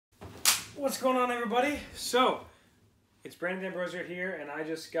What's going on, everybody? So, it's Brandon D'Ambrosio here, and I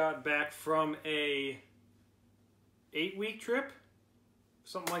just got back from a 8-week trip,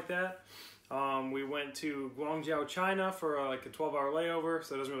 something like that. We went to Guangzhou, China for like a 12-hour layover,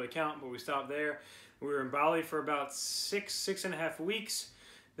 so it doesn't really count, but we stopped there. We were in Bali for about six and a half weeks.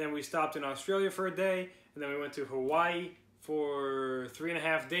 Then we stopped in Australia for a day, and then we went to Hawaii for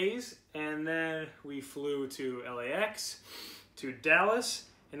 3.5 days, and then we flew to LAX, to Dallas,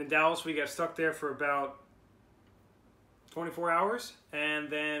 and in Dallas we got stuck there for about 24 hours, and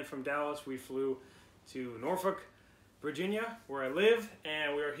then from Dallas we flew to Norfolk, Virginia, where I live,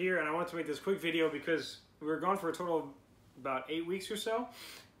 and we were here, and I wanted to make this quick video because we were gone for a total of about 8 weeks or so,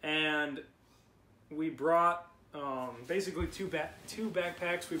 and we brought basically two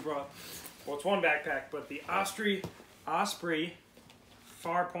backpacks. We brought, well, it's one backpack, but the Osprey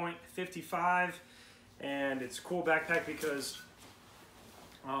Farpoint 55, and it's a cool backpack because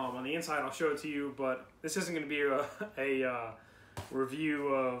on the inside, I'll show it to you, but this isn't going to be a review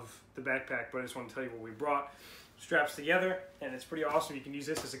of the backpack, but I just want to tell you what we brought. Straps together, and it's pretty awesome. You can use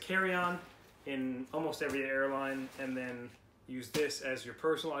this as a carry-on in almost every airline, and then use this as your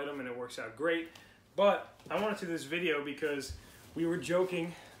personal item, and it works out great. But I wanted to do this video because we were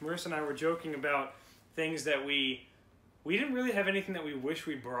joking, Marissa and I were joking about things that we didn't really have anything that we wish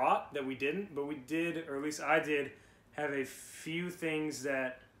we brought, that we didn't, but we did, or at least I did, have a few things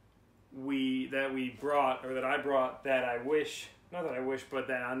that we brought, or that I brought, that I wish, not that I wish, but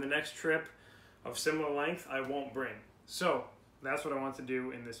that on the next trip of similar length I won't bring. So that's what I want to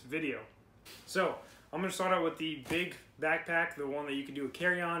do in this video. So I'm going to start out with the big backpack, the one that you can do a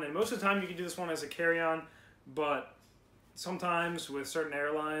carry-on, and most of the time you can do this one as a carry-on, but sometimes with certain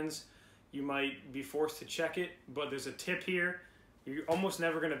airlines you might be forced to check it, but there's a tip here. You're almost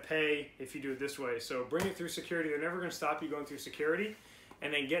never going to pay if you do it this way. So bring it through security. They're never going to stop you going through security,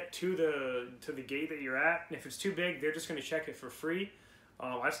 and then get to the gate that you're at. And if it's too big, they're just going to check it for free.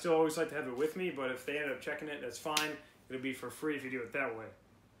 I still always like to have it with me, but if they end up checking it, that's fine. It'll be for free if you do it that way.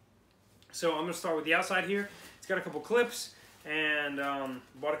 So I'm going to start with the outside here. It's got a couple clips, and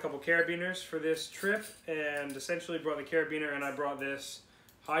bought a couple carabiners for this trip, and essentially brought the carabiner, and I brought this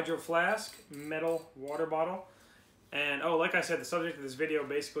hydro flask, metal water bottle. And oh, like I said, the subject of this video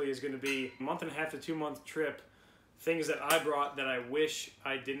basically is going to be a 1.5 to 2 month trip, things that I brought that I wish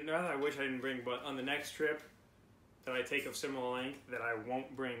I didn't, not that I wish I didn't bring, but on the next trip that I take of similar length that I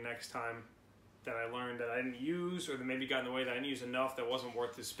won't bring next time, that I learned that I didn't use, or that maybe got in the way that I didn't use enough that wasn't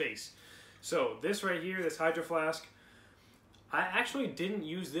worth the space. So this right here, this hydro flask, I actually didn't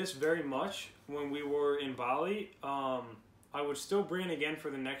use this very much when we were in Bali. I would still bring it again for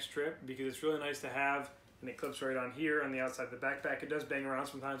the next trip because it's really nice to have, and it clips right on here on the outside of the backpack. It does bang around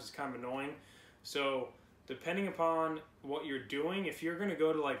sometimes, it's kind of annoying. So depending upon what you're doing, if you're going to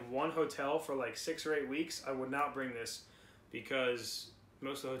go to like one hotel for like 6 or 8 weeks, I would not bring this because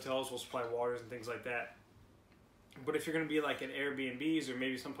most of the hotels will supply waters and things like that. But if you're going to be like at Airbnbs, or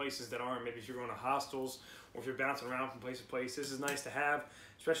maybe some places that aren't, maybe if you're going to hostels, or if you're bouncing around from place to place, this is nice to have,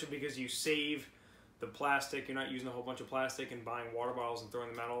 especially because you save the plastic. You're not using a whole bunch of plastic and buying water bottles and throwing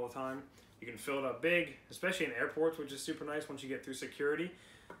them out all the time. You can fill it up big, especially in airports, which is super nice once you get through security.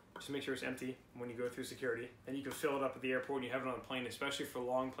 Just make sure it's empty when you go through security. And you can fill it up at the airport and you have it on the plane, especially for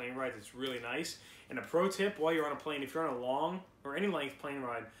long plane rides. It's really nice. And a pro tip while you're on a plane, if you're on a long or any length plane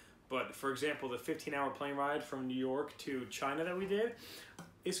ride, but for example, the 15-hour plane ride from New York to China that we did,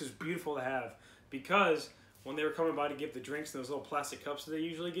 this was beautiful to have because when they were coming by to give the drinks in those little plastic cups that they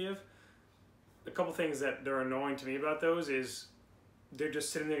usually give, a couple things that are annoying to me about those is they're just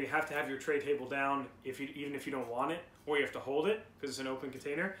sitting there. You have to have your tray table down even if you don't want it, or you have to hold it because it's an open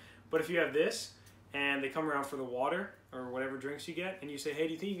container. But if you have this and they come around for the water or whatever drinks you get, and you say, hey,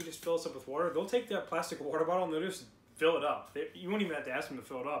 do you think you can just fill us up with water? They'll take that plastic water bottle and they'll just fill it up. You won't even have to ask them to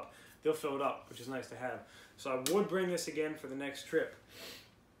fill it up. They'll fill it up, which is nice to have. So I would bring this again for the next trip.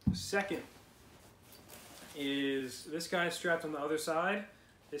 Second is this guy strapped on the other side.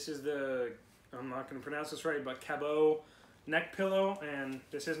 This is the, I'm not going to pronounce this right, but Cabot neck pillow, and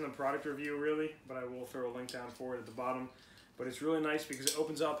this isn't a product review really, but I will throw a link down for it at the bottom. But it's really nice because it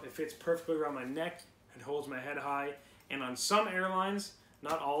opens up, it fits perfectly around my neck, it holds my head high, and on some airlines,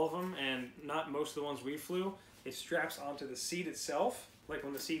 not all of them, and not most of the ones we flew, it straps onto the seat itself, like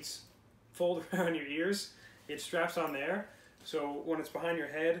when the seats fold around your ears, it straps on there, so when it's behind your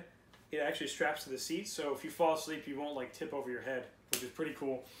head, it actually straps to the seat, so if you fall asleep, you won't like tip over your head, which is pretty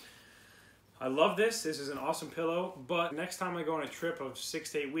cool. I love this. This is an awesome pillow, but next time I go on a trip of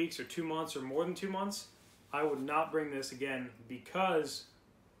 6 to 8 weeks or 2 months or more than 2 months, I would not bring this again because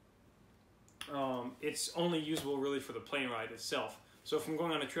it's only usable really for the plane ride itself. So if I'm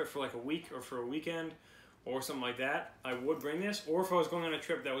going on a trip for like a week or for a weekend or something like that, I would bring this. Or if I was going on a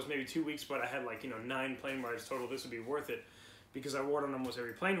trip that was maybe 2 weeks, but I had like, 9 plane rides total, this would be worth it because I wore it on almost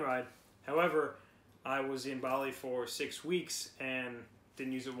every plane ride. However, I was in Bali for 6 weeks and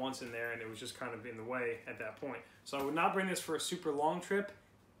didn't use it once in there, and it was just kind of in the way at that point. So I would not bring this for a super long trip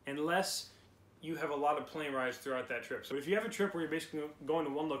unless you have a lot of plane rides throughout that trip. So if you have a trip where you're basically going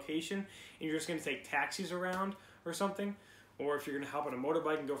to one location and you're just going to take taxis around or something, or if you're going to hop on a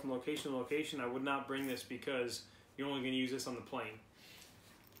motorbike and go from location to location, I would not bring this because you're only going to use this on the plane.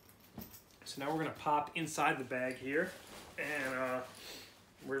 So now we're going to pop inside the bag here, and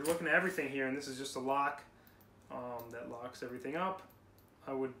we're looking at everything here, and this is just a lock that locks everything up.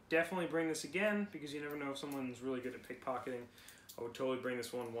 I would definitely bring this again because you never know if someone's really good at pickpocketing. I would totally bring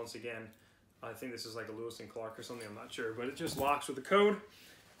this one once again. I think this is like a Lewis and Clark or something, I'm not sure, but it just locks with a code.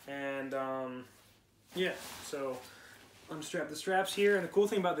 And yeah, so unstrap the straps here. And the cool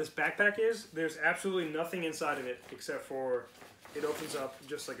thing about this backpack is there's absolutely nothing inside of it except for it opens up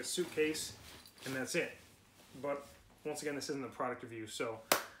just like a suitcase, and that's it. But once again, this isn't a product review, so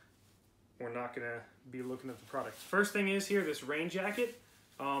we're not gonna be looking at the product. First thing is here, this rain jacket.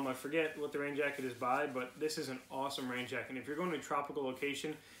 I forget what the rain jacket is by, but this is an awesome rain jacket. And if you're going to a tropical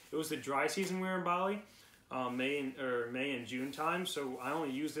location, it was the dry season we were in Bali, May and June time. So I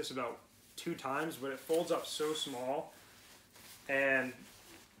only used this about 2 times, but it folds up so small. And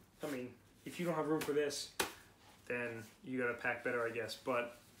I mean, if you don't have room for this, then you gotta pack better, I guess.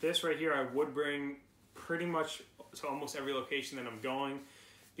 But this right here, I would bring pretty much to almost every location that I'm going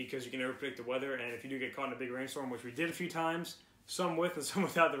because you can never predict the weather. And if you do get caught in a big rainstorm, which we did a few times, some with and some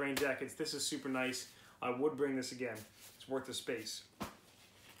without the rain jackets, this is super nice. I would bring this again. It's worth the space.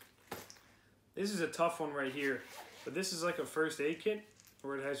 This is a tough one right here, but this is like a first aid kit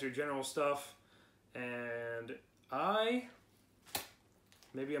where it has your general stuff. And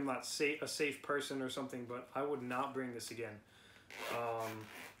maybe I'm not a safe person or something, but I would not bring this again.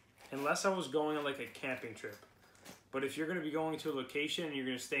 Unless I was going on like a camping trip. But if you're going to be going to a location and you're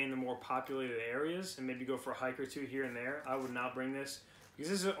going to stay in the more populated areas and maybe go for a hike or 2 here and there, I would not bring this.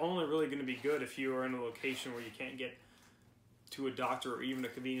 Because this is only really going to be good if you are in a location where you can't get to a doctor or even a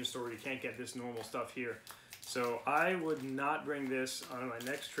convenience store where you can't get this normal stuff here. So I would not bring this on my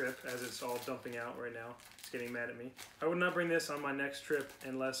next trip, as it's all dumping out right now. It's getting mad at me. I would not bring this on my next trip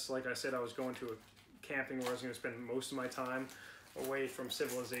unless, like I said, I was going to a camping where I was going to spend most of my time away from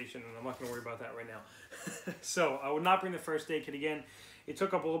civilization, and I'm not going to worry about that right now. So I would not bring the first aid kit again. It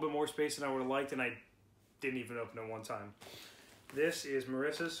took up a little bit more space than I would have liked, and I didn't even open it one time. This is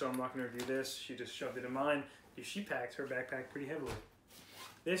Marissa's, so I'm not going to review this. She just shoved it in mine because she packed her backpack pretty heavily.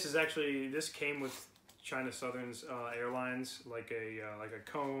 This came with China Southern's Airlines, like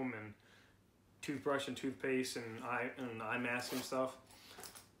a comb and toothbrush and toothpaste and eye mask and stuff.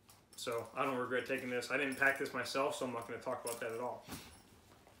 So I don't regret taking this. I didn't pack this myself, so I'm not going to talk about that at all.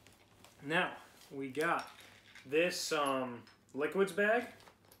 Now, we got this liquids bag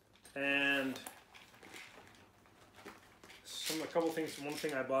and a couple things. One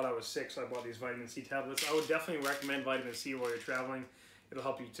thing I bought, I was sick, so I bought these vitamin C tablets. I would definitely recommend vitamin C while you're traveling. It'll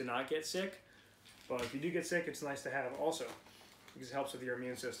help you to not get sick. But if you do get sick, it's nice to have also because it helps with your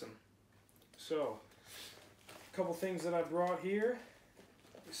immune system. So, a couple things that I brought here.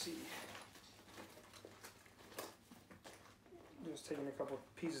 Let's see. Just taking a couple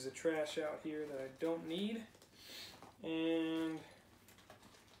pieces of trash out here that I don't need. And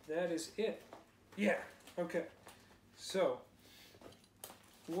that is it. Yeah, okay. So,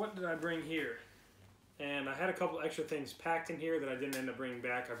 what did I bring here? And I had a couple extra things packed in here that I didn't end up bringing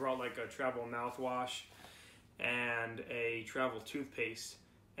back. I brought like a travel mouthwash and a travel toothpaste.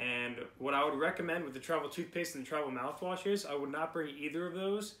 And what I would recommend with the travel toothpaste and the travel mouthwash is I would not bring either of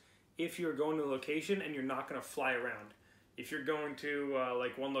those if you're going to a location and you're not going to fly around. If you're going to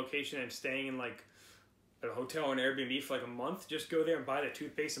like one location and staying in like a hotel or an Airbnb for like a month, just go there and buy the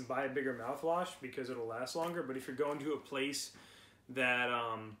toothpaste and buy a bigger mouthwash because it'll last longer. But if you're going to a place that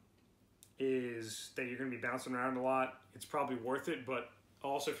you're going to be bouncing around a lot, it's probably worth it. But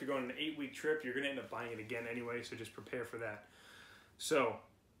also if you're going on an 8-week trip, you're going to end up buying it again anyway, so just prepare for that. So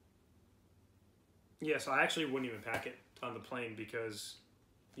yes, I actually wouldn't even pack it on the plane because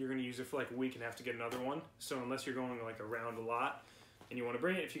you're going to use it for like a week and have to get another one. So unless you're going like around a lot and you want to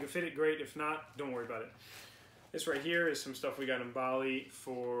bring it, if you can fit it, great. If not, don't worry about it. This right here is some stuff we got in Bali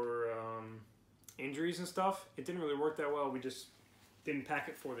for injuries and stuff. It didn't really work that well. We just didn't pack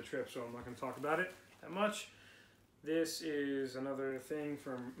it for the trip, so I'm not going to talk about it that much. This is another thing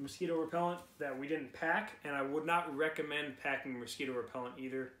from mosquito repellent that we didn't pack, and I would not recommend packing mosquito repellent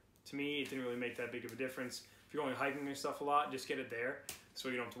either. To me, it didn't really make that big of a difference if you're going hiking and stuff a lot, just get it there so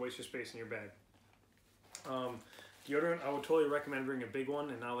you don't have to waste your space in your bag. Deodorant, I would totally recommend bringing a big one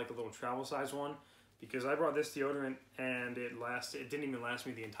and not like a little travel size one, because I brought this deodorant and it didn't even last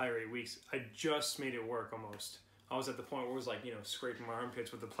me the entire 8 weeks. I just made it work almost. I was at the point where it was like, you know, scraping my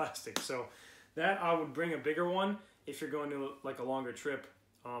armpits with the plastic. So that, I would bring a bigger one if you're going to like a longer trip.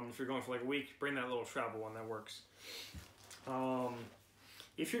 If you're going for like a week, bring that little travel one, that works.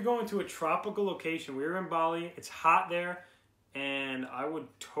 If you're going to a tropical location, we were in Bali, it's hot there, and I would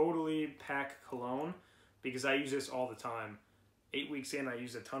totally pack cologne because I use this all the time. 8 weeks in, I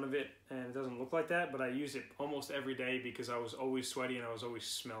used a ton of it, and it doesn't look like that, but I use it almost every day because I was always sweaty and I was always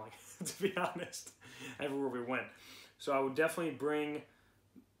smelling, to be honest, everywhere we went. So I would definitely bring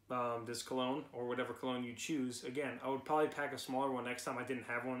this cologne, or whatever cologne you choose. Again, I would probably pack a smaller one next time. I didn't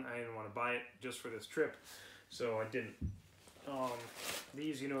have one. I didn't want to buy it just for this trip, so I didn't.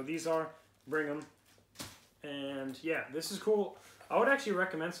 These, you know, these are, bring them. And yeah, this is cool. I would actually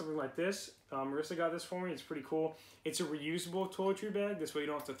recommend something like this. Marissa got this for me. It's pretty cool. It's a reusable toiletry bag. This way you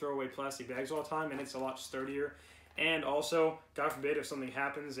don't have to throw away plastic bags all the time, and it's a lot sturdier. And also, God forbid, if something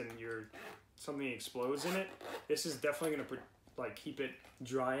happens and something explodes in it, this is definitely going to like keep it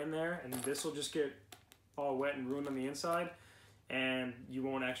dry in there, and this will just get all wet and ruined on the inside, and you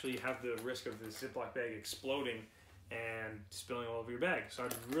won't actually have the risk of the Ziploc bag exploding and spilling all over your bag. So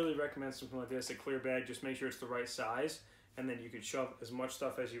I'd really recommend something like this, a clear bag. Just make sure it's the right size, and then you can shove as much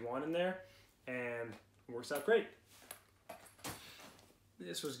stuff as you want in there, and it works out great.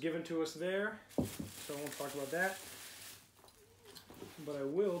 This was given to us there, so I won't talk about that, but I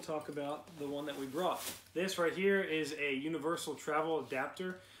will talk about the one that we brought. This right here is a universal travel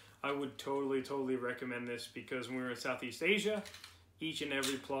adapter. I would totally recommend this because when we were in Southeast Asia, each and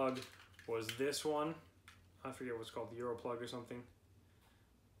every plug was this one. I forget what's called, the Euro plug or something.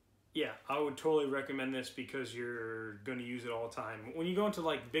 Yeah, I would totally recommend this because you're going to use it all the time. When you go into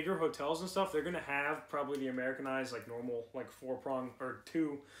like bigger hotels and stuff, they're going to have probably the Americanized, like normal, like 4-prong or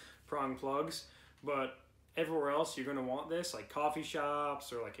 2-prong plugs. But everywhere else, you're going to want this, like coffee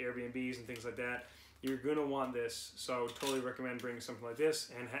shops or like Airbnbs and things like that. You're going to want this. So I would totally recommend bringing something like this.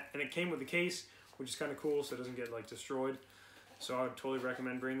 And it came with the case, which is kind of cool, so it doesn't get like destroyed. So I would totally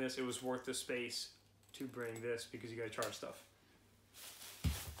recommend bringing this. It was worth the space to bring this because you got to charge stuff.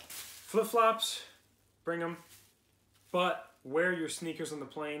 Flip-flops, bring them, but wear your sneakers on the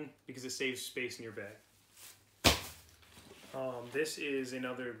plane because it saves space in your bag. This is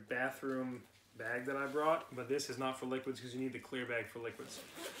another bathroom bag that I brought, but this is not for liquids because you need the clear bag for liquids.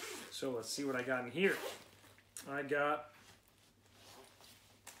 So let's see what I got in here. I got,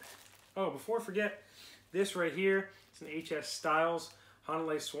 oh, before I forget, this right here, it's an HS Styles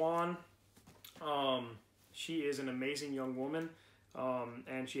Hanalei Swan. She is an amazing young woman.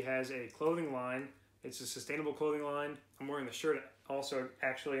 And she has a clothing line. It's a sustainable clothing line. I'm wearing the shirt also,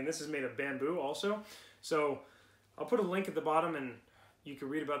 actually, and this is made of bamboo also. So I'll put a link at the bottom, and you can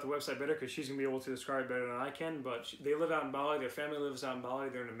read about the website better because she's going to be able to describe it better than I can. But they live out in Bali. Their family lives out in Bali.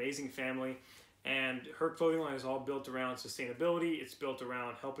 They're an amazing family. And her clothing line is all built around sustainability. It's built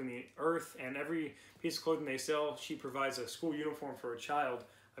around helping the earth. And every piece of clothing they sell, she provides a school uniform for a child,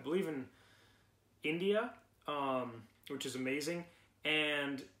 I believe in India, which is amazing.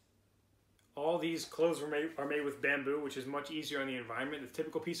 And all these clothes are made with bamboo, which is much easier on the environment. The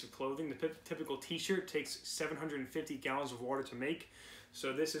typical piece of clothing, the typical t-shirt takes 750 gallons of water to make.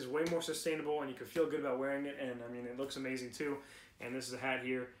 So this is way more sustainable, and you can feel good about wearing it. And I mean, it looks amazing too. And this is a hat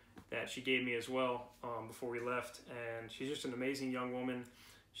here that she gave me as well before we left. And she's just an amazing young woman.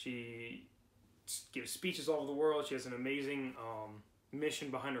 She gives speeches all over the world. She has an amazing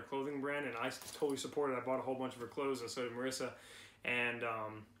mission behind her clothing brand, and I totally support it. I bought a whole bunch of her clothes, and so did Marissa. And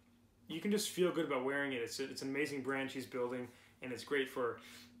you can just feel good about wearing it. It's an amazing brand she's building, and it's great for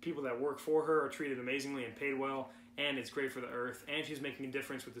people that work for her, are treated amazingly and paid well, and it's great for the earth. And she's making a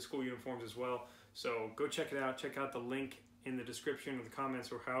difference with the school uniforms as well. So go check it out. Check out the link in the description or the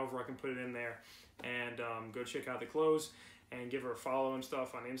comments, or however I can put it in there. And go check out the clothes and give her a follow and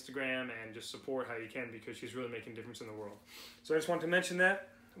stuff on Instagram, and just support how you can because she's really making a difference in the world. So I just wanted to mention that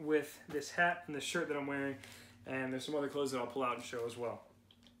with this hat and this shirt that I'm wearing. And there's some other clothes that I'll pull out and show as well.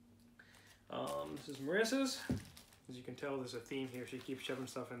 This is Marissa's. As you can tell, there's a theme here. She keeps shoving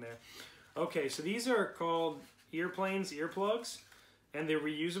stuff in there. Okay, so these are called earplugs, and they're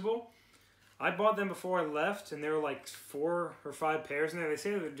reusable. I bought them before I left, and there were like 4 or 5 pairs in there. They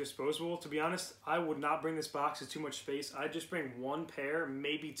say they're disposable. To be honest, I would not bring this box. It's too much space. I'd just bring 1 pair,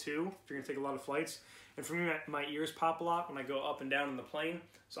 maybe 2, if you're going to take a lot of flights. And for me, my ears pop a lot when I go up and down in the plane.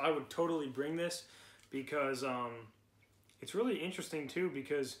 So I would totally bring this. Because it's really interesting too,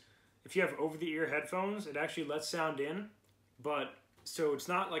 because if you have over-the-ear headphones, it actually lets sound in, but so it's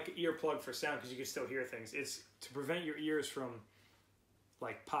not like an earplug for sound because you can still hear things. It's to prevent your ears from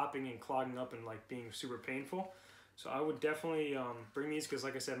like popping and clogging up and like being super painful. So I would definitely bring these because,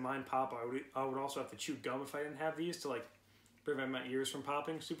 like I said, mine pop. I would also have to chew gum if I didn't have these to like prevent my ears from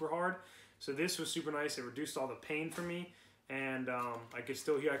popping super hard. So this was super nice. It reduced all the pain for me, and I could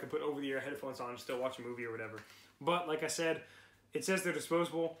still hear. I could put over-the-ear headphones on and still watch a movie or whatever. But like I said, it says they're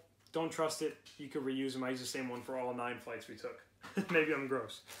disposable. Don't trust it. You could reuse them. I used the same one for all 9 flights we took. Maybe I'm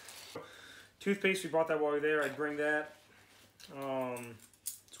gross. Toothpaste, we bought that while we were there. I'd bring that.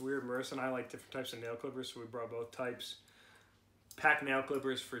 It's weird. Marissa and I like different types of nail clippers, so we brought both types. Pack nail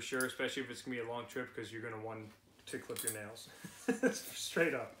clippers for sure, especially if it's going to be a long trip because you're going to want to clip your nails.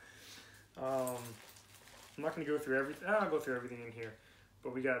 Straight up. I'm not going to go through everything. I'll go through everything in here.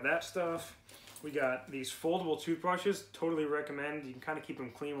 But we got that stuff. We got these foldable toothbrushes. Totally recommend. You can kind of keep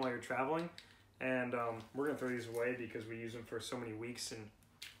them clean while you're traveling. And we're going to throw these away because we use them for so many weeks and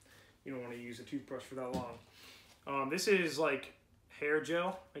you don't want to use a toothbrush for that long. This is like hair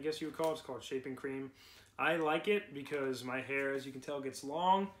gel, I guess you would call it. It's called shaping cream. I like it because my hair, as you can tell, gets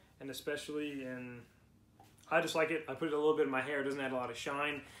long, and especially I just like it. I put it a little bit in my hair. It doesn't add a lot of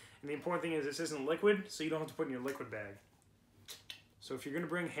shine. And the important thing is this isn't liquid, so you don't have to put it in your liquid bag. So if you're going to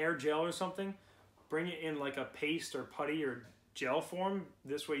bring hair gel or something, bring it in like a paste or putty or gel form.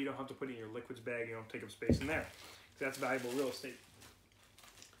 This way you don't have to put it in your liquids bag. You don't take up space in there. That's valuable real estate.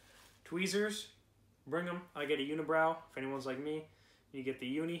 Tweezers, bring them. I get a unibrow. If anyone's like me, you get the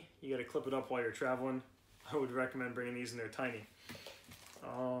uni. You got to clip it up while you're traveling. I would recommend bringing these, and they're tiny.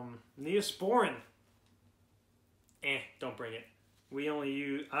 Neosporin. Don't bring it.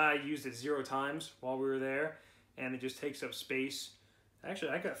 I used it 0 times while we were there, and it just takes up space.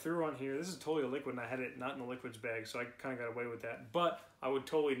 Actually, I got through on here. This is totally a liquid, and I had it not in the liquids bag, so I kind of got away with that. But I would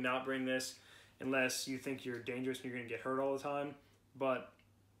totally not bring this unless you think you're dangerous and you're going to get hurt all the time. But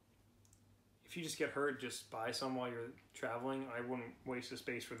if you just get hurt, just buy some while you're traveling. I wouldn't waste the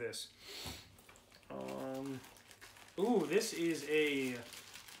space for this. Ooh, this is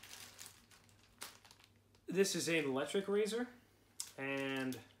an electric razor,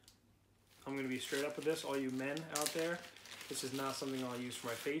 and I'm going to be straight up with this, all you men out there. This is not something I'll use for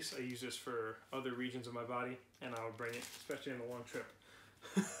my face. I use this for other regions of my body, and I would bring it, especially on a long trip.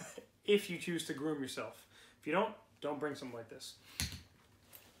 If you choose to groom yourself. If you don't bring something like this.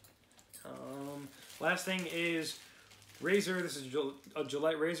 Last thing is razor. This is a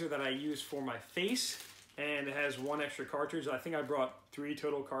Gillette razor that I use for my face, and it has 1 extra cartridge. I think I brought 3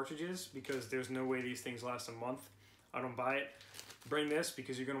 total cartridges because there's no way these things last a month. I don't buy it. Bring this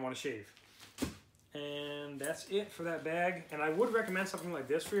because you're going to want to shave. And that's it for that bag. And I would recommend something like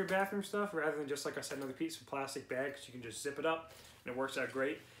this for your bathroom stuff rather than just, like I said, another piece of plastic bag, because you can just zip it up and it works out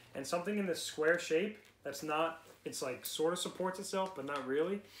great. And something in this square shape that's not, it's like sort of supports itself, but not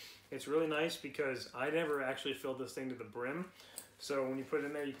really. It's really nice because I never actually filled this thing to the brim. So when you put it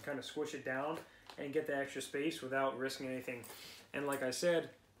in there, you can kind of squish it down and get the extra space without risking anything. And like I said,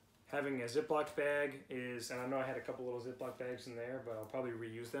 having a Ziploc bag is, and I know I had a couple little Ziploc bags in there, but I'll probably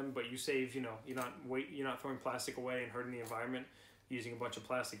reuse them. But you save, you know, you're not throwing plastic away and hurting the environment using a bunch of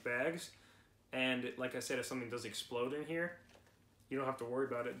plastic bags. And like I said, if something does explode in here, you don't have to worry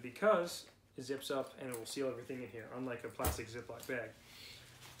about it because it zips up and it will seal everything in here, unlike a plastic Ziploc bag.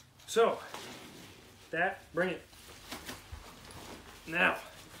 So, bring it. Now,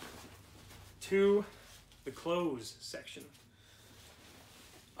 to the clothes section.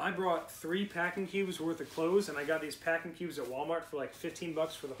 I brought 3 packing cubes worth of clothes, and I got these packing cubes at Walmart for like 15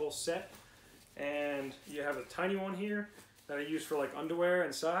 bucks for the whole set. And you have a tiny one here that I use for like underwear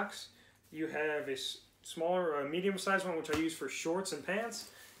and socks. You have a smaller or a medium-sized one, which I use for shorts and pants.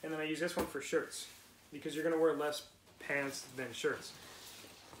 And then I use this one for shirts, because you're going to wear less pants than shirts.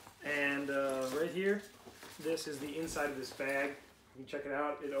 And right here, this is the inside of this bag. You can check it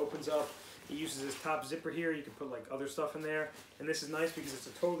out. It opens up. It uses this top zipper here. You can put like other stuff in there. And this is nice because it's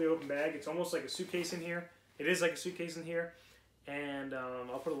a totally open bag. It's almost like a suitcase in here. It is like a suitcase in here. And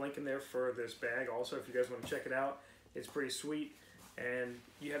I'll put a link in there for this bag also if you guys want to check it out. It's pretty sweet. And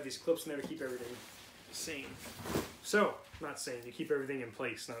you have these clips in there to keep everything sane. So, not sane. You keep everything in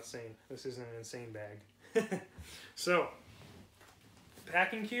place, not sane. This isn't an insane bag. So,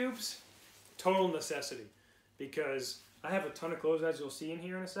 packing cubes, total necessity. Because I have a ton of clothes, as you'll see in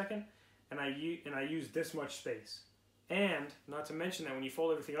here in a second. And I use this much space. And not to mention that when you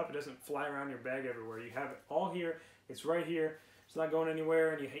fold everything up, it doesn't fly around your bag everywhere. You have it all here. It's right here. It's not going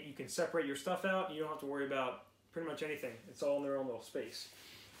anywhere. And you can separate your stuff out. And you don't have to worry about pretty much anything. It's all in their own little space.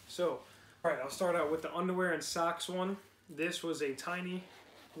 So, all right, I'll start out with the underwear and socks one. This was a tiny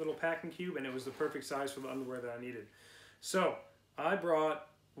little packing cube, and it was the perfect size for the underwear that I needed. So I brought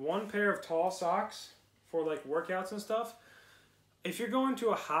one pair of tall socks for like workouts and stuff. If you're going to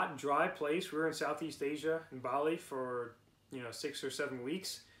a hot, dry place, we were in Southeast Asia, in Bali, for 6 or 7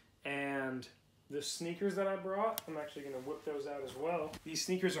 weeks, and the sneakers that I brought, I'm actually going to whip those out as well. These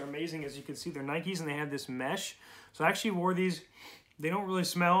sneakers are amazing. As you can see, they're Nikes, and they have this mesh. So I actually wore these. They don't really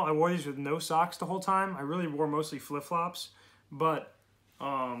smell. I wore these with no socks the whole time. I really wore mostly flip-flops, but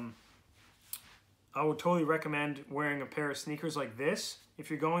I would totally recommend wearing a pair of sneakers like this if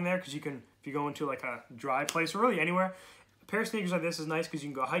you're going there, because if you go into like a dry place or really anywhere, a pair of sneakers like this is nice because you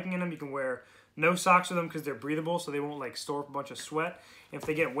can go hiking in them. You can wear no socks with them because they're breathable, so they won't like store up a bunch of sweat. And if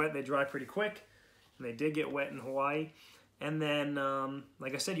they get wet, they dry pretty quick. And they did get wet in Hawaii. And then,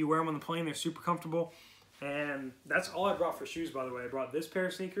 like I said, you wear them on the plane. They're super comfortable. And that's all I brought for shoes, by the way. I brought this pair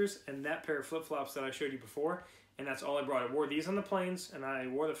of sneakers and that pair of flip-flops that I showed you before. And that's all I brought. I wore these on the planes, and I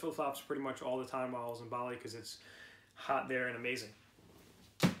wore the flip-flops pretty much all the time while I was in Bali because it's hot there and amazing.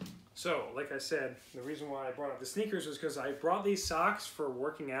 So, like I said, the reason why I brought up the sneakers was because I brought these socks for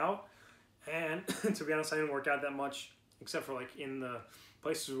working out. And to be honest, I didn't work out that much except for like in the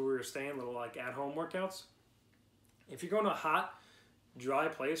places where we were staying, little like at-home workouts. If you're going to a hot, dry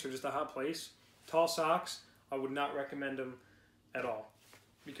place or just a hot place, tall socks, I would not recommend them at all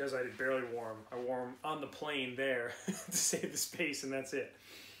because I barely wore them. I wore them on the plane there to save the space, and that's it.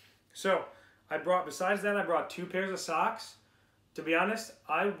 So besides that, I brought 2 pairs of socks. To be honest,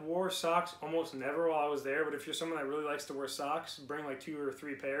 I wore socks almost never while I was there, but if you're someone that really likes to wear socks, bring like 2 or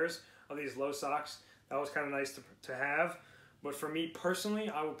 3 pairs of these low socks. That was kind of nice to have. But for me personally,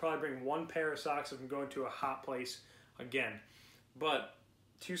 I would probably bring 1 pair of socks if I'm going to a hot place again. But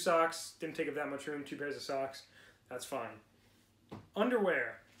 2 socks, didn't take up that much room, 2 pairs of socks, that's fine.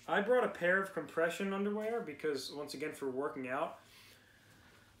 Underwear. I brought a pair of compression underwear because, once again, for working out.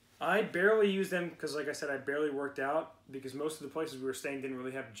 I barely use them because, like I said, I barely worked out because most of the places we were staying didn't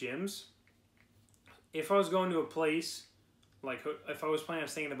really have gyms. If I was going to a place, like if I was planning on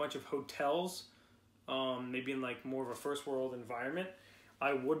staying in a bunch of hotels, maybe in like more of a first world environment,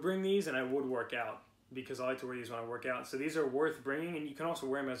 I would bring these and I would work out because I like to wear these when I work out. So these are worth bringing, and you can also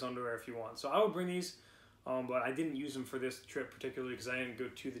wear them as underwear if you want. So I would bring these, but I didn't use them for this trip particularly because I didn't go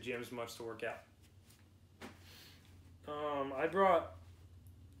to the gyms much to work out. I brought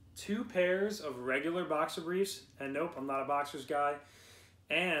 2 pairs of regular boxer briefs, and nope, I'm not a boxers guy.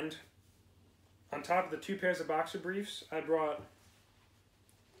 And on top of the 2 pairs of boxer briefs, I brought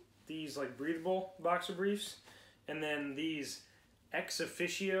these like breathable boxer briefs, and then these ex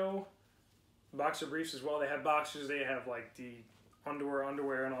officio boxer briefs as well. They have boxers, they have like the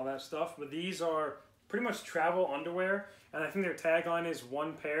underwear and all that stuff, but these are pretty much travel underwear, and I think their tagline is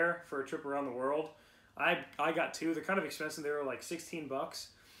 1 pair for a trip around the world. I got 2. They're kind of expensive. They were like 16 bucks.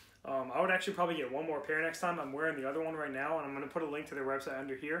 I would actually probably get 1 more pair next time. I'm wearing the other one right now, and I'm going to put a link to their website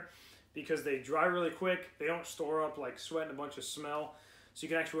under here because they dry really quick. They don't store up like sweat and a bunch of smell, so you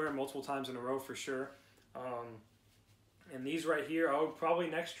can actually wear them multiple times in a row for sure. And these right here, I would probably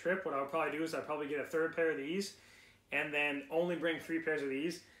next trip, what I would probably do is I'd probably get a 3rd pair of these and then only bring 3 pairs of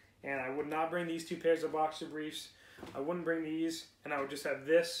these. And I would not bring these 2 pairs of boxer briefs. I wouldn't bring these, and I would just have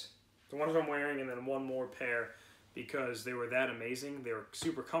this, the ones I'm wearing, and then 1 more pair because they were that amazing. They were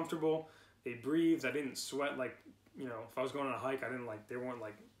super comfortable. They breathed. I didn't sweat like, if I was going on a hike, they weren't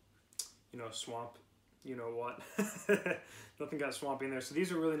like, swamp, what. Nothing got swampy in there. So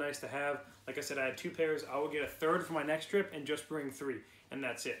these are really nice to have. Like I said, I had 2 pairs. I would get a 3rd for my next trip and just bring 3, and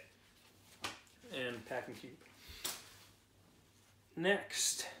that's it. And packing cube.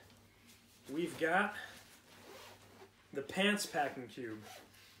 Next, we've got the pants packing cube.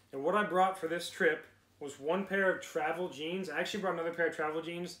 And what I brought for this trip was 1 pair of travel jeans. I actually brought another pair of travel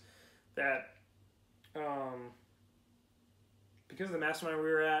jeans that, because of the mastermind we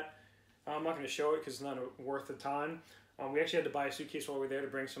were at, I'm not going to show it because it's not worth the time. We actually had to buy a suitcase while we were there to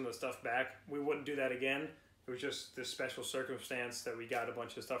bring some of the stuff back. We wouldn't do that again. It was just this special circumstance that we got a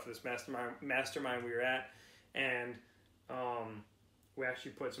bunch of stuff for this mastermind we were at. And we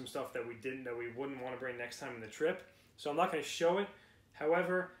actually put some stuff that we wouldn't want to bring next time in the trip. So I'm not going to show it.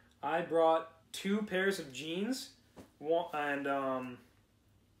 However, I brought 2 pairs of jeans, and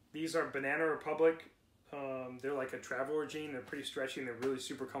these are Banana Republic. They're like a traveler jean. They're pretty stretchy and they're really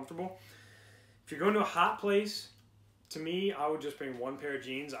super comfortable. If you're going to a hot place, to me, I would just bring 1 pair of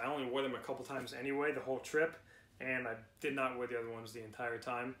jeans. I only wore them a couple times anyway the whole trip, and I did not wear the other ones the entire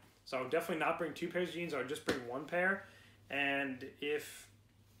time. So I would definitely not bring 2 pairs of jeans. I would just bring 1 pair. And if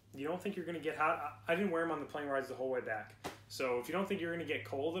you don't think you're going to get hot, I didn't wear them on the plane rides the whole way back. So if you don't think you're going to get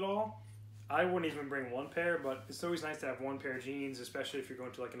cold at all, I wouldn't even bring one pair, but it's always nice to have one pair of jeans, especially if you're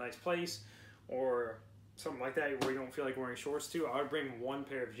going to like a nice place or something like that where you don't feel like wearing shorts too. I would bring one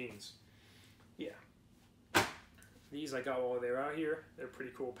pair of jeans. Yeah. These I got while they were out here. They're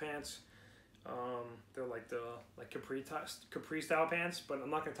pretty cool pants. They're like the capri style pants, but I'm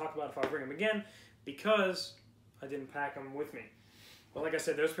not going to talk about if I bring them again because I didn't pack them with me. But like I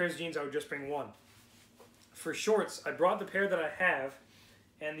said, those pairs of jeans I would just bring one. For shorts, I brought the pair that I have,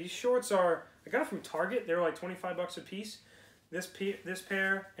 and these shorts are, I got them from Target. They're like 25 bucks a piece. This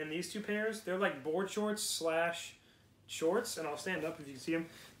pair and these two pairs, they're like board shorts slash shorts, and I'll stand up if you can see them.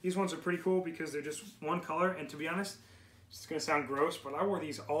 These ones are pretty cool because they're just one color, and to be honest, it's gonna sound gross, but I wore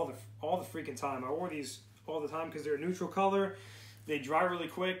these all the freaking time. I wore these all the time because they're a neutral color. They dry really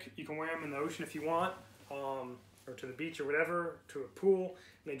quick. You can wear them in the ocean if you want, or to the beach or whatever, to a pool.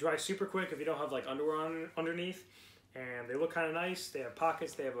 And they dry super quick if you don't have like underwear on underneath. And they look kind of nice. They have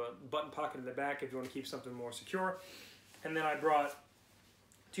pockets. They have a button pocket in the back if you want to keep something more secure. And then I brought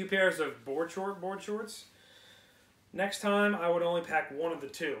two pairs of board shorts. Next time I would only pack one of the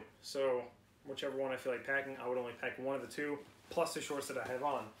two. So whichever one I feel like packing, I would only pack one of the two, plus the shorts that I have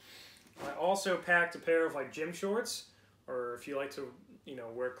on. I also packed a pair of like gym shorts, or if you like to, you know,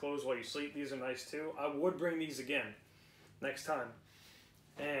 wear clothes while you sleep, these are nice too. I would bring these again next time.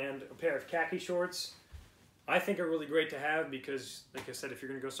 And a pair of khaki shorts. I think are really great to have because, like I said, if you're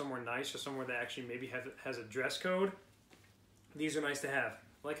going to go somewhere nice or somewhere that actually maybe has a dress code, these are nice to have.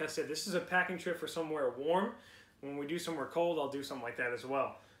 Like I said, this is a packing trip for somewhere warm. When we do somewhere cold, I'll do something like that as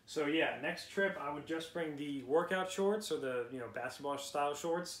well. So yeah, next trip I would just bring the workout shorts or the basketball style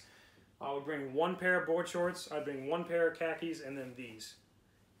shorts. I would bring one pair of board shorts. I'd bring one pair of khakis and then these.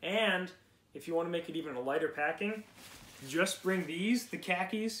 And if you want to make it even a lighter packing, just bring these, the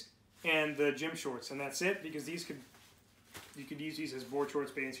khakis, and the gym shorts, and that's it, because you could use these as board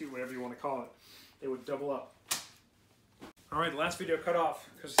shorts, bathing suit, whatever you want to call it. They would double up. Alright, the last video cut off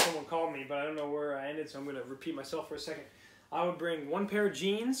because someone called me, but I don't know where I ended, so I'm going to repeat myself for a second. I would bring one pair of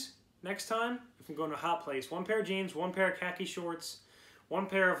jeans next time if I'm going to a hot place. One pair of jeans, one pair of khaki shorts, one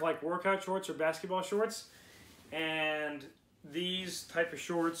pair of like workout shorts or basketball shorts, and these type of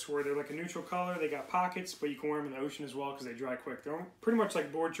shorts where they're like a neutral color. They got pockets, but you can wear them in the ocean as well because they dry quick. They're pretty much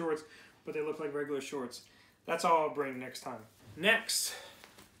like board shorts, but they look like regular shorts. That's all I'll bring next time. Next,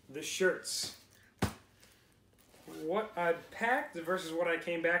 the shirts. What I packed versus what I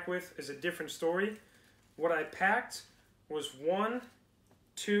came back with is a different story. What I packed was one,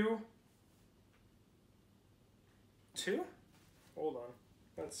 two. Hold on,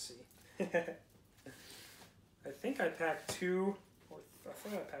 let's see. I think I packed two, or I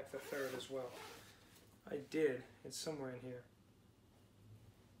thought I packed the third as well. I did. It's somewhere in here.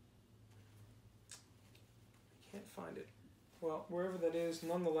 I can't find it. Well, wherever that is,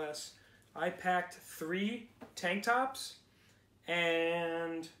 nonetheless, I packed 3 tank tops,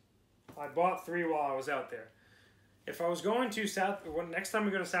 and I bought 3 while I was out there. If I was going to next time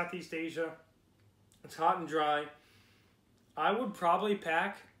we go to Southeast Asia, it's hot and dry, I would probably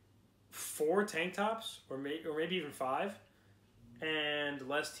pack 4 tank tops, or maybe even 5, and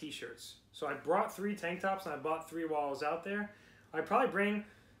less t-shirts. So I brought 3 tank tops, and I bought 3 while I was out there. I'd probably bring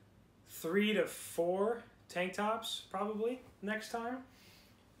 3 to 4 tank tops, probably, next time.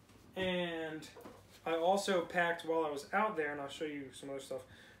 And I also packed while I was out there, and I'll show you some other stuff,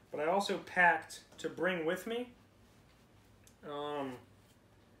 but I also packed to bring with me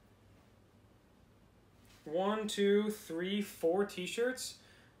 1, 2, 3, 4 t-shirts.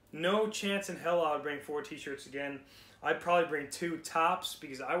 No chance in hell I would bring 4 t-shirts again. I'd probably bring 2 tops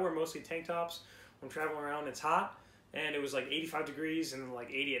because I wear mostly tank tops when traveling around. It's hot, and it was like 85 degrees and like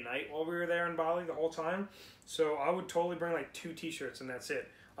 80 at night while we were there in Bali the whole time. So I would totally bring like 2 t-shirts, and that's it.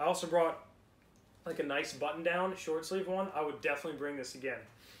 I also brought like a nice button-down short sleeve one. I would definitely bring this again.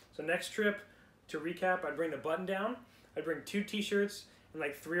 So next trip, to recap, I'd bring the button-down. I'd bring 2 t-shirts and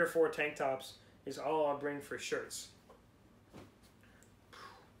like 3 or 4 tank tops is all I'll bring for shirts.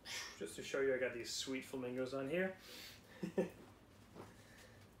 Just to show you, I got these sweet flamingos on here.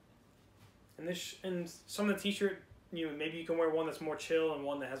 and some of the t-shirt, maybe you can wear one that's more chill and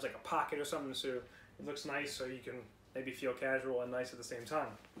one that has like a pocket or something, so it looks nice, so you can maybe feel casual and nice at the same time.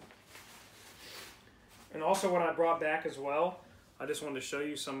 And also, what I brought back as well, I just wanted to show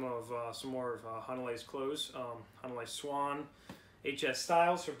you some more of Hanale's clothes. Hanale Swan, HS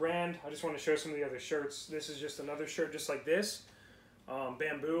Styles, her brand. I just want to show some of the other shirts. This is just another shirt just like this.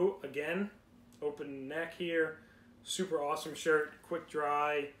 Bamboo, again, open neck here. Super awesome shirt, quick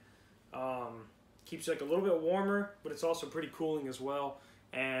dry. Keeps you like a little bit warmer, but it's also pretty cooling as well.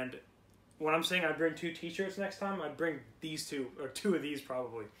 And when I'm saying I'd bring 2 t-shirts next time, I'd bring these 2, or 2 of these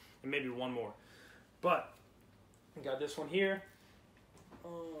probably. and maybe one more. But I got this one here.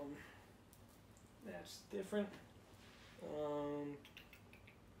 That's different.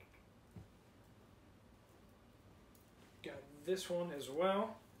 Got this one as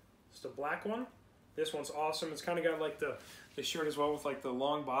well. It's the black one. This one's awesome. It's kind of got like the shirt as well with like the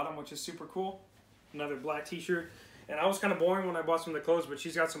long bottom, which is super cool. Another black t-shirt. And I was kind of boring when I bought some of the clothes, but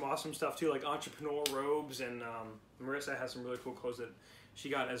she's got some awesome stuff too, like entrepreneur robes, and Marissa has some really cool clothes that she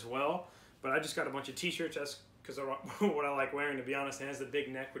got as well. But I just got a bunch of t-shirts. That's because what I like wearing, to be honest. It has the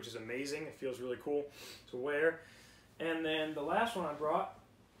big neck, which is amazing. It feels really cool to wear. And then the last one I bought,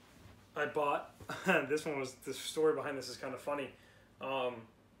 this one was, the story behind this is kind of funny.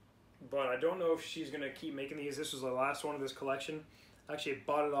 But I don't know if she's going to keep making these. This was the last one of this collection. Actually, I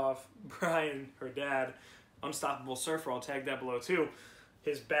bought it off Brian, her dad, Unstoppable Surfer. I'll tag that below too.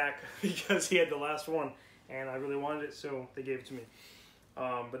 His back, because he had the last one. And I really wanted it, so they gave it to me.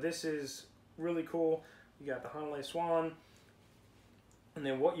 But this is really cool. You got the Hanalei Swan. And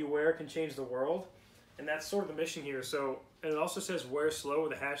then what you wear can change the world. And that's sort of the mission here. So, and it also says wear slow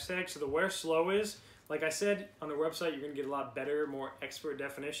with a hashtag. So the wear slow is, like I said, on the website, you're going to get a lot better, more expert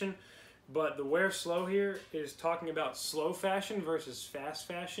definition. But the wear slow here is talking about slow fashion versus fast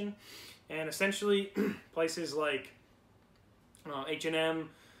fashion. And essentially, places like H&M,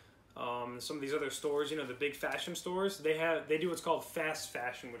 some of these other stores, you know, the big fashion stores, they do what's called fast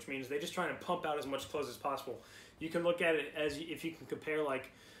fashion, which means they're just trying to pump out as much clothes as possible. You can look at it as if you can compare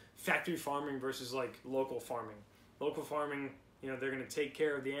like factory farming versus like local farming. Local farming, you know, they're going to take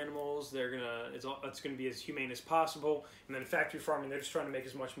care of the animals. It's going to be as humane as possible. And then factory farming, they're just trying to make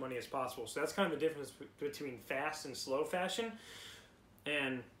as much money as possible. So that's kind of the difference between fast and slow fashion.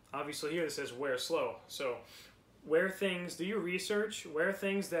 And obviously here it says wear slow. So wear things, do your research, wear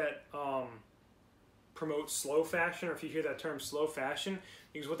things that promote slow fashion, or if you hear that term slow fashion,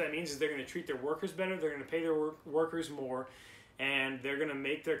 because what that means is they're going to treat their workers better, they're going to pay their workers more, and they're going to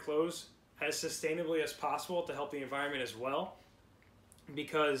make their clothes as sustainably as possible to help the environment as well.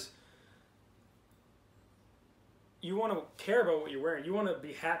 Because you want to care about what you're wearing. You want to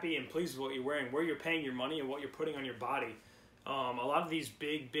be happy and pleased with what you're wearing, where you're paying your money, and what you're putting on your body. A lot of these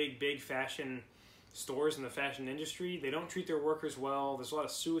big fashion stores in the fashion industry, they don't treat their workers well. There's a lot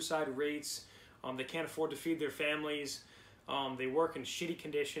of suicide rates. They can't afford to feed their families. They work in shitty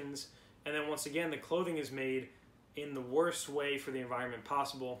conditions. And then once again, the clothing is made in the worst way for the environment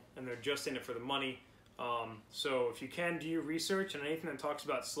possible, and they're just in it for the money. So if you can, do your research, and anything that talks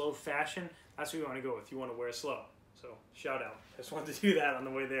about slow fashion, that's what you want to go with. You want to wear slow. So shout out. I just wanted to do that on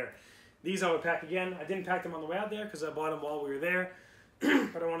the way there. These I would pack again. I didn't pack them on the way out there because I bought them while we were there.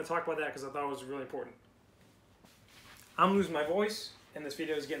 But I want to talk about that because I thought it was really important. I'm losing my voice, and this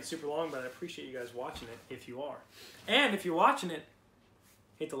video is getting super long, but I appreciate you guys watching it if you are. And if you're watching it,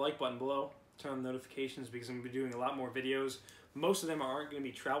 hit the like button below. Turn on notifications because I'm going to be doing a lot more videos. Most of them aren't going to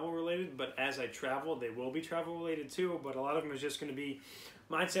be travel related, but as I travel, they will be travel related too. But a lot of them is just going to be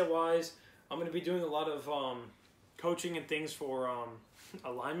mindset wise. I'm going to be doing a lot of coaching and things for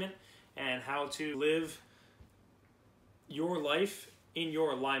alignment and how to live your life in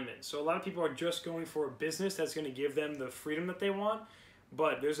your alignment. So a lot of people are just going for a business that's going to give them the freedom that they want,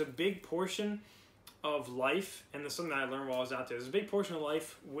 but there's a big portion of life, and this is something that I learned while I was out there. There's a big portion of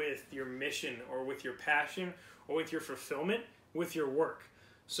life with your mission or with your passion or with your fulfillment with your work.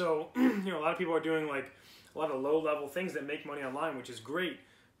 So, you know, a lot of people are doing like a lot of low-level things that make money online, which is great,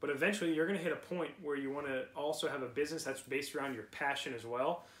 but eventually you're going to hit a point where you want to also have a business that's based around your passion as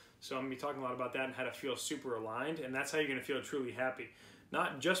well. So I'm going to be talking a lot about that and how to feel super aligned, and that's how you're going to feel truly happy.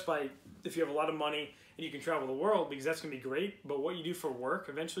 Not just by if you have a lot of money and you can travel the world, because that's going to be great, but what you do for work,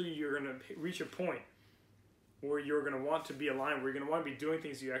 eventually you're going to reach a point where you're going to want to be aligned, where you're going to want to be doing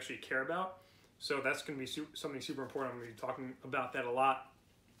things you actually care about. So that's going to be something super important. I'm going to be talking about that a lot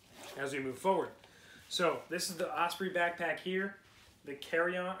as we move forward. So this is the Osprey backpack here, the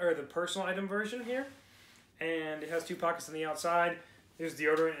carry-on, or the personal item version here. And it has 2 pockets on the outside. There's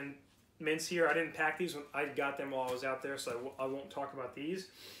deodorant and mints here. I didn't pack these when I got them while I was out there, so I won't talk about these.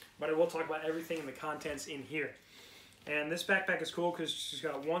 But I will talk about everything in the contents in here. And this backpack is cool because she's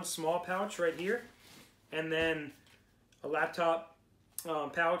got one small pouch right here, and then a laptop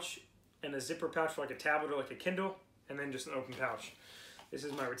pouch, and a zipper pouch for like a tablet or like a Kindle, and then just an open pouch. This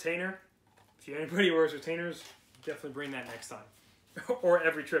is my retainer. If anybody wears retainers, definitely bring that next time. Or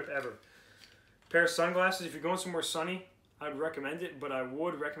every trip ever. Pair of sunglasses. If you're going somewhere sunny, I'd recommend it, but I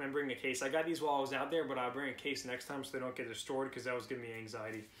would recommend bringing a case. I got these while I was out there, but I'll bring a case next time so they don't get destroyed, because that was giving me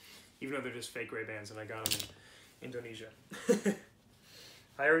anxiety. Even though they're just fake Ray-Bans and I got them in Indonesia.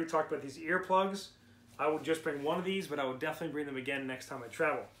 I already talked about these earplugs. I would just bring one of these, but I would definitely bring them again next time I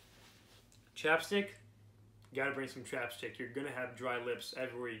travel. Chapstick, you gotta bring some chapstick. You're gonna have dry lips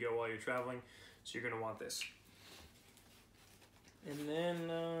everywhere you go while you're traveling, so you're gonna want this. And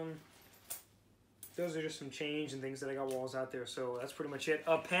then those are just some change and things that I got walls out there, so that's pretty much it.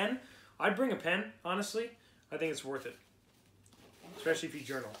 A pen, I'd bring a pen, honestly. I think it's worth it, especially if you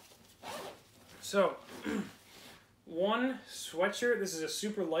journal. So, one sweatshirt, this is a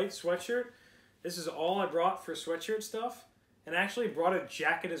super light sweatshirt. This is all I brought for sweatshirt stuff. And I actually brought a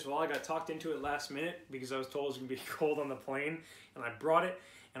jacket as well. I got talked into it last minute because I was told it was going to be cold on the plane. And I brought it,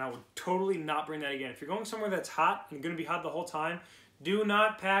 and I would totally not bring that again. If you're going somewhere that's hot and going to be hot the whole time, do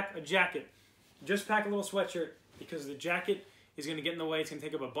not pack a jacket. Just pack a little sweatshirt, because the jacket is going to get in the way. It's going to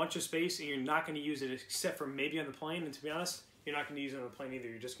take up a bunch of space, and you're not going to use it except for maybe on the plane. And to be honest, you're not going to use it on the plane either.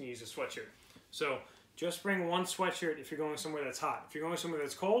 You're just going to use a sweatshirt. So just bring one sweatshirt if you're going somewhere that's hot. If you're going somewhere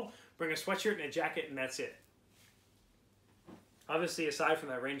that's cold, bring a sweatshirt and a jacket, and that's it. Obviously, aside from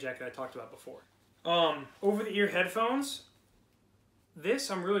that rain jacket I talked about before. Over-the-ear headphones. This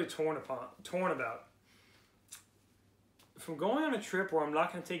I'm really torn about. If I'm going on a trip where I'm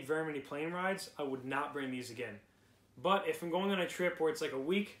not going to take very many plane rides, I would not bring these again. But if I'm going on a trip where it's like a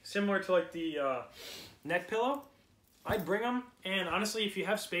week, similar to like the neck pillow, I'd bring them. And honestly, if you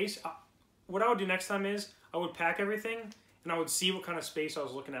have space, what I would do next time is I would pack everything, and I would see what kind of space I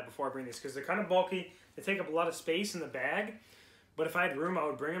was looking at before I bring these, because they're kind of bulky. They take up a lot of space in the bag. But if I had room, I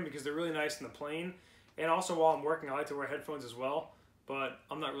would bring them because they're really nice in the plane. And also while I'm working, I like to wear headphones as well. But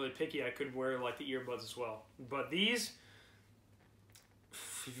I'm not really picky. I could wear like the earbuds as well. But these,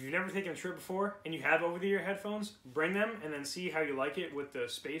 if you've never taken a trip before and you have over-the-ear headphones, bring them and then see how you like it with the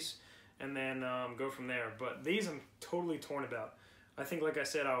space, and then go from there. But these I'm totally torn about. I think, like I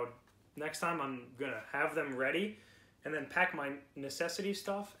said, next time I'm going to have them ready and then pack my necessity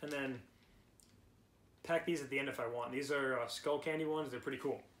stuff, and then pack these at the end if I want. These are skull candy ones. They're pretty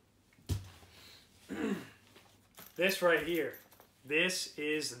cool. This right here. This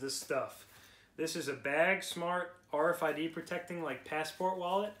is the stuff. This is a Bag Smart RFID protecting like passport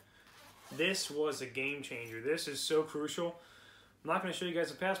wallet. This was a game changer. This is so crucial. I'm not going to show you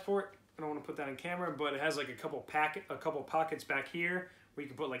guys a passport. I don't want to put that on camera, but it has like a couple pockets back here where you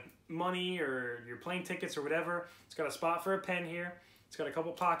can put like money or your plane tickets or whatever. It's got a spot for a pen here. It's got a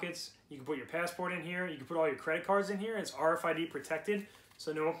couple pockets. You can put your passport in here. You can put all your credit cards in here. It's RFID protected,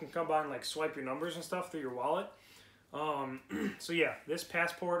 so no one can come by and like swipe your numbers and stuff through your wallet. So yeah, this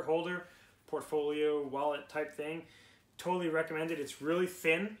passport holder, portfolio, wallet type thing, totally recommended. It's really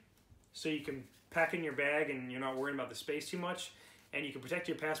thin, so you can pack in your bag and you're not worrying about the space too much. And you can protect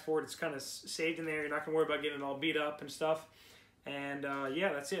your passport. It's kind of saved in there. You're not going to worry about getting it all beat up and stuff. And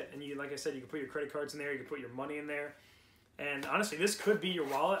yeah, that's it. And you, like I said, you can put your credit cards in there. You can put your money in there. And honestly, this could be your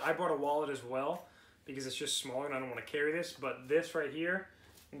wallet. I brought a wallet as well because it's just smaller and I don't want to carry this. But this right here,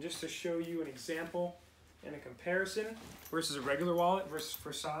 and just to show you an example and a comparison versus a regular wallet versus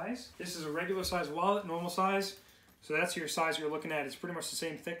for size. This is a regular size wallet, normal size. So that's your size you're looking at. It's pretty much the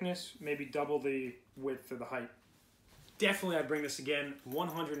same thickness, maybe double the width or the height. Definitely I'd bring this again,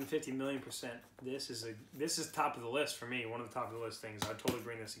 150 million%. This is top of the list for me, one of the top of the list things. I'd totally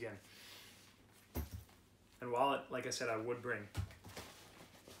bring this again. And wallet, like I said, I would bring.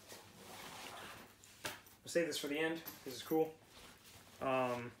 I'll save this for the end. This is cool.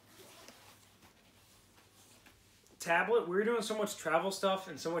 Tablet. We were doing so much travel stuff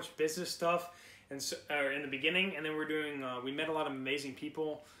and so much business stuff, and so, in the beginning, and then we're doing. We met a lot of amazing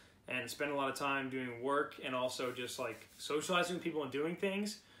people, and spent a lot of time doing work, and also just like socializing with people and doing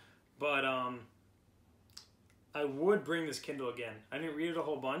things. But I would bring this Kindle again. I didn't read it a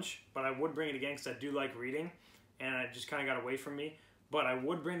whole bunch, but I would bring it again because I do like reading, and it just kind of got away from me. But I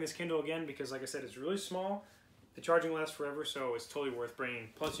would bring this Kindle again because, like I said, it's really small. The charging lasts forever, so it's totally worth bringing.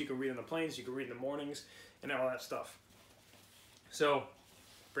 Plus, you can read on the planes, you can read in the mornings, and all that stuff. So,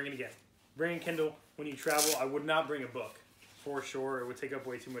 bring it again. Bring a Kindle when you travel. I would not bring a book, for sure. It would take up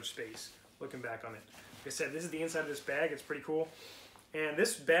way too much space, looking back on it. Like I said, this is the inside of this bag. It's pretty cool. And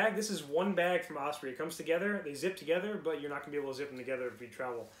this bag, this is one bag from Osprey. It comes together, they zip together, but you're not going to be able to zip them together if you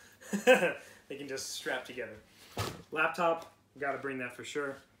travel. They can just strap together. Laptop, got to bring that for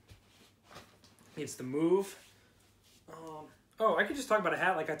sure. It's the Move. Oh, I could just talk about a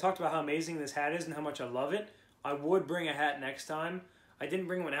hat. Like I talked about how amazing this hat is and how much I love it. I would bring a hat next time. I didn't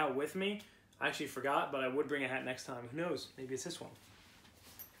bring one out with me. I actually forgot, but I would bring a hat next time. Who knows? Maybe it's this one.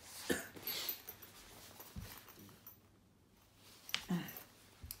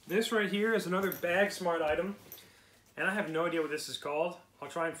 This right here is another Bag Smart item, and I have no idea what this is called. I'll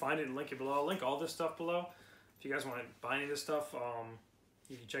try and find it and link it below. I'll link all this stuff below. If you guys want to buy any of this stuff,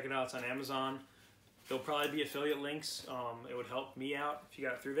 you can check it out. It's on Amazon. There'll probably be affiliate links. It would help me out if you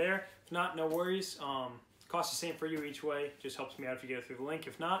got it through there. If not, no worries. Costs the same for you each way. Just helps me out if you get it through the link.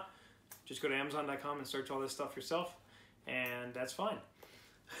 If not, just go to Amazon.com and search all this stuff yourself, and that's fine.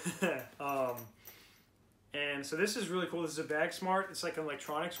 And so this is really cool. This is a Bag Smart. It's like an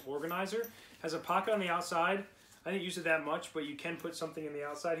electronics organizer. Has a pocket on the outside. I didn't use it that much, but you can put something in the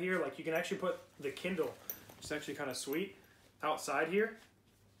outside here. Like you can actually put the Kindle, which is actually kind of sweet, outside here.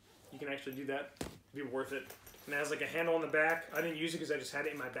 You can actually do that. It'd be worth it. And it has like a handle on the back. I didn't use it because I just had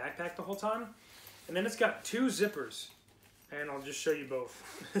it in my backpack the whole time. And then it's got 2 zippers, and I'll just show you both.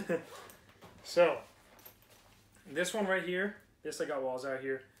 So this one right here, this I got while I was out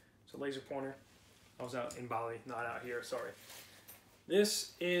here. It's a laser pointer. I was out in Bali, not out here, sorry.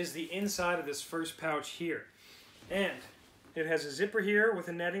 This is the inside of this first pouch here. And it has a zipper here with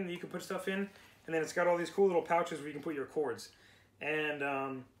a netting that you can put stuff in. And then it's got all these cool little pouches where you can put your cords. And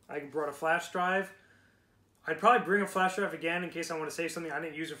I brought a flash drive. I'd probably bring a flash drive again in case I want to save something. I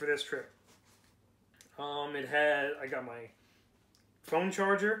didn't use it for this trip. I got my phone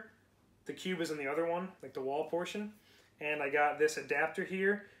charger. The cube is in the other one, like the wall portion. And I got this adapter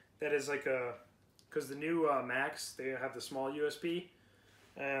here that is like a, because the new Macs, they have the small USB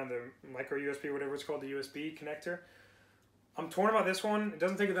and the micro USB, whatever it's called, the USB connector. I'm torn about this one. It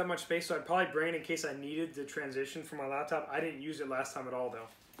doesn't take up that much space, so I'd probably bring it in case I needed the transition from my laptop. I didn't use it last time at all, though.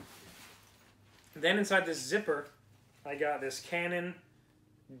 Then inside this zipper, I got this Canon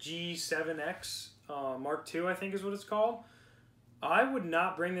G7X Mark II, I think is what it's called. I would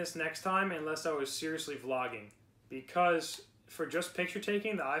not bring this next time unless I was seriously vlogging, because for just picture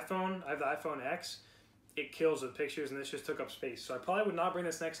taking, I have the iPhone X, it kills with pictures, and this just took up space. So I probably would not bring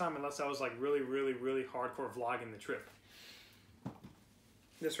this next time unless I was like really hardcore vlogging the trip.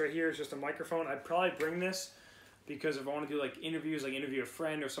 This right here is just a microphone. I'd probably bring this because if I want to do like interviews, like interview a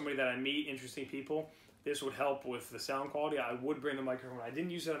friend or somebody that I meet, interesting people, this would help with the sound quality. I would bring the microphone. I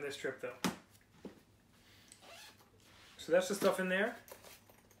didn't use it on this trip though. So that's the stuff in there.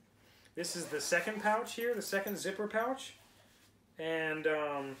 This is the second pouch here, the second zipper pouch. And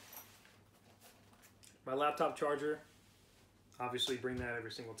my laptop charger. Obviously bring that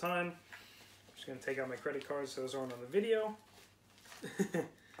every single time. I'm just going to take out my credit cards so those aren't on the video.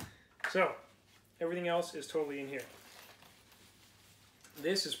 So, everything else is totally in here.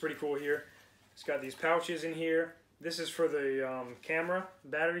 This is pretty cool here. It's got these pouches in here. This is for the camera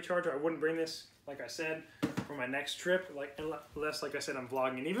battery charger. I wouldn't bring this, like I said, for my next trip, unless, like I said, I'm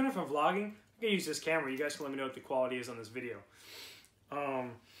vlogging. And even if I'm vlogging, I'm gonna use this camera. You guys can let me know what the quality is on this video.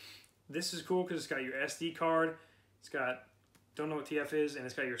 This is cool because it's got your SD card. It's got, don't know what TF is, and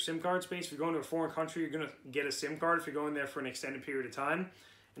it's got your SIM card space. If you're going to a foreign country, you're gonna get a SIM card if you're going there for an extended period of time.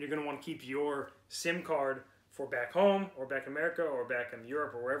 And you're gonna want to keep your SIM card for back home, or back in America, or back in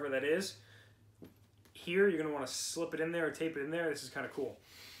Europe, or wherever that is. Here, you're gonna want to slip it in there or tape it in there. This is kind of cool.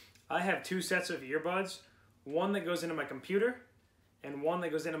 I have 2 sets of earbuds. One that goes into my computer, and one that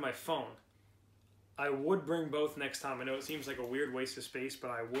goes into my phone. I would bring both next time. I know it seems like a weird waste of space,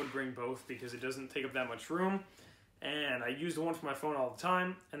 but I would bring both because it doesn't take up that much room. And I use the one for my phone all the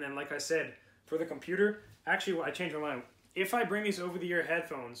time. And then, like I said, for the computer, actually, I changed my mind. If I bring these over-the-ear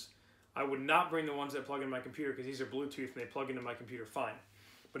headphones, I would not bring the ones that plug into my computer because these are Bluetooth and they plug into my computer fine.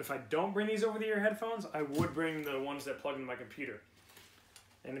 But if I don't bring these over-the-ear headphones, I would bring the ones that plug into my computer.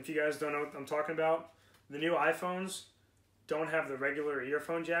 And if you guys don't know what I'm talking about, the new iPhones don't have the regular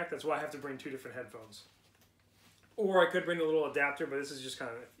earphone jack. That's why I have to bring 2 different headphones. Or I could bring the little adapter, but this is just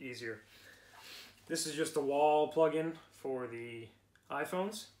kind of easier. This is just the wall plug-in for the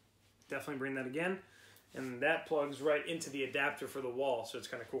iPhones. Definitely bring that again. And that plugs right into the adapter for the wall, so it's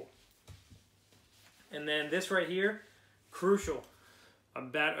kind of cool. And then this right here, crucial.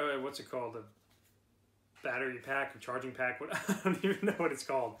 What's it called? A battery pack, a charging pack. I don't even know what it's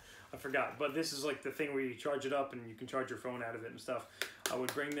called. I forgot. But this is like the thing where you charge it up and you can charge your phone out of it and stuff. I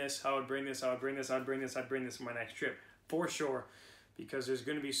would bring this. I would bring this. I would bring this. I'd bring this. I'd bring this on my next trip for sure, because there's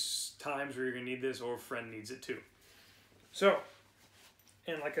going to be times where you're going to need this, or a friend needs it too. So,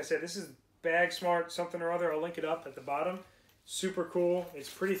 and like I said, this is Bag Smart something or other. I'll link it up at the bottom. Super cool. It's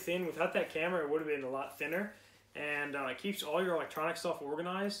pretty thin. Without that camera, it would have been a lot thinner. And it keeps all your electronic stuff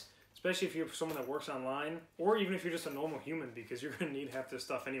organized, especially if you're someone that works online, or even if you're just a normal human, because you're going to need half this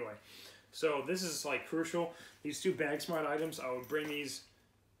stuff anyway. So this is like crucial. These 2 Bag Smart items, I would bring these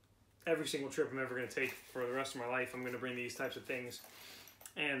every single trip I'm ever going to take for the rest of my life. I'm going to bring these types of things.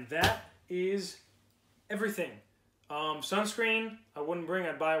 And that is everything. Sunscreen, I wouldn't bring.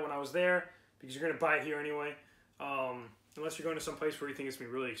 I'd buy it when I was there, because you're going to buy it here anyway. Unless you're going to some place where you think it's going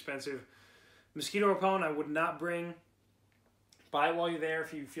to be really expensive. Mosquito repellent, I would not bring, buy it while you're there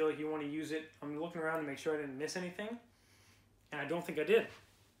if you feel like you want to use it. I'm looking around to make sure I didn't miss anything, and I don't think I did.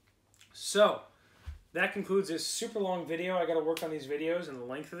 So that concludes this super long video. I got to work on these videos and the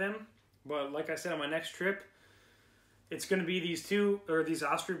length of them. But like I said, on my next trip, it's going to be these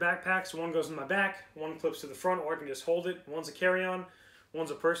Osprey backpacks. One goes in my back, one clips to the front, or I can just hold it. One's a carry-on,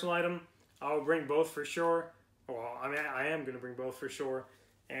 one's a personal item. I will bring both for sure. Well, I mean, I am going to bring both for sure.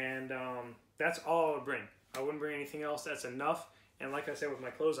 And that's all I would bring. I wouldn't bring anything else. That's enough. And like I said, with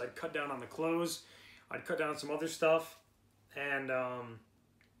my clothes, I'd cut down on the clothes. I'd cut down on some other stuff. And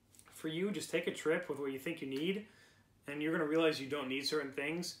for you, just take a trip with what you think you need. And you're going to realize you don't need certain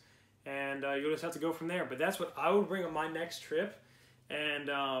things. And you'll just have to go from there. But that's what I would bring on my next trip. And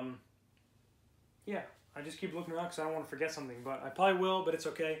yeah, I just keep looking around because I don't want to forget something. But I probably will, but it's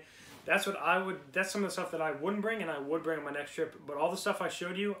okay. That's what that's some of the stuff that I wouldn't bring and I would bring on my next trip. But all the stuff I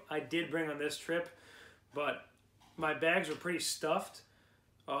showed you, I did bring on this trip. But my bags were pretty stuffed.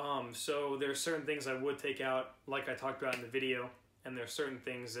 So there's certain things I would take out, like I talked about in the video. And there's certain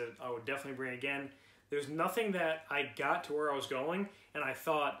things that I would definitely bring again. There's nothing that I got to where I was going and I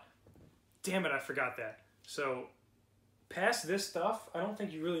thought, damn it, I forgot that. So past this stuff, I don't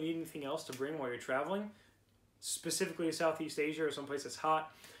think you really need anything else to bring while you're traveling, specifically to Southeast Asia or someplace that's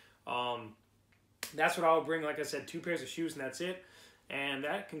hot. That's what I would bring. Like I said, 2 pairs of shoes and that's it. And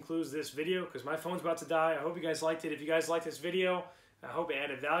that concludes this video because my phone's about to die. I hope you guys liked it. If you guys liked this video, I hope it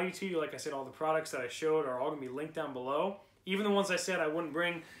added value to you. Like I said, all the products that I showed are all going to be linked down below. Even the ones I said I wouldn't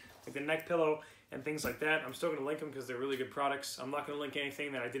bring, like the neck pillow and things like that, I'm still going to link them because they're really good products. I'm not going to link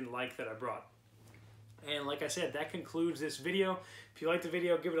anything that I didn't like that I brought. And like I said, that concludes this video. If you liked the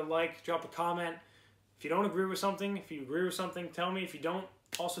video, give it a like, drop a comment. If you don't agree with something, if you agree with something, tell me. If you don't,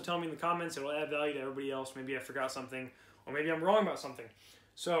 also tell me in the comments. It will add value to everybody else. Maybe I forgot something, or maybe I'm wrong about something.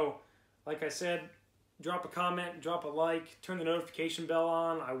 So, like I said, drop a comment, drop a like, turn the notification bell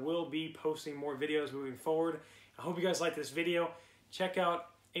on. I will be posting more videos moving forward. I hope you guys like this video. Check out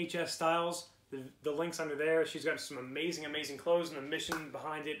HS Styles. The link's under there. She's got some amazing, amazing clothes, and the mission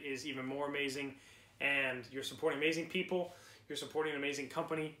behind it is even more amazing. And you're supporting amazing people. You're supporting an amazing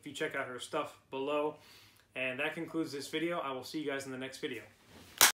company if you check out her stuff below. And that concludes this video. I will see you guys in the next video.